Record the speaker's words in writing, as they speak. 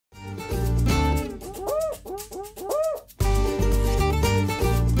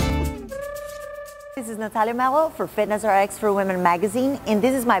Nathalia Melo for FitnessRx for Women magazine, and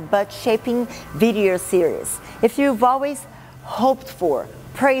this is my butt shaping video series. If you've always hoped for,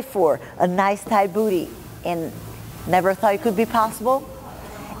 prayed for a nice tight booty and never thought it could be possible,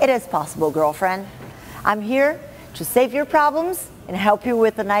 it is possible, girlfriend. I'm here to save your problems and help you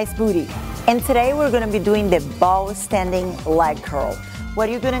with a nice booty. And today we're going to be doing the ball standing leg curl. What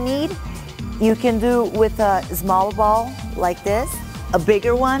you're going to need, you can do with a small ball like this, a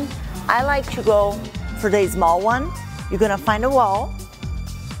bigger one. I like to go for the small one. You're going to find a wall,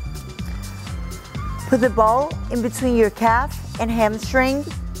 put the ball in between your calf and hamstring,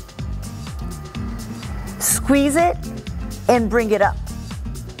 squeeze it and bring it up.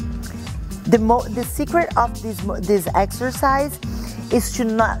 The secret of this exercise is to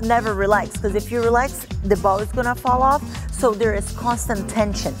never relax, because if you relax, the ball is gonna fall off, so there is constant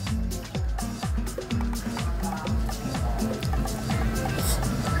tension.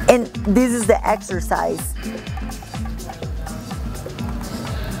 And this is the exercise.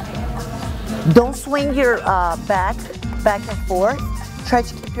 Don't swing your back and forth. Try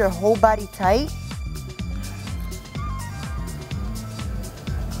to keep your whole body tight.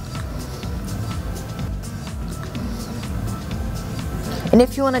 And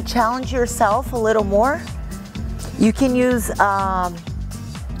if you want to challenge yourself a little more, you can use a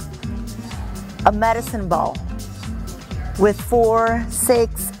medicine ball with 4,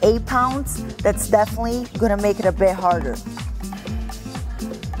 6, 8 pounds. That's definitely going to make it a bit harder.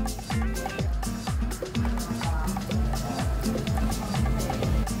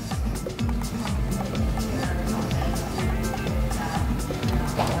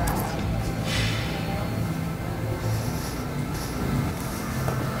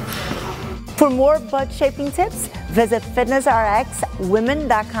 For more butt shaping tips, visit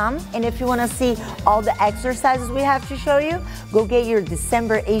FitnessRxWomen.com. And if you want to see all the exercises we have to show you, go get your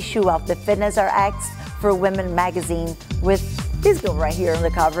December issue of the FitnessRx for Women magazine with this girl right here on the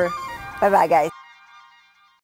cover. Bye-bye, guys.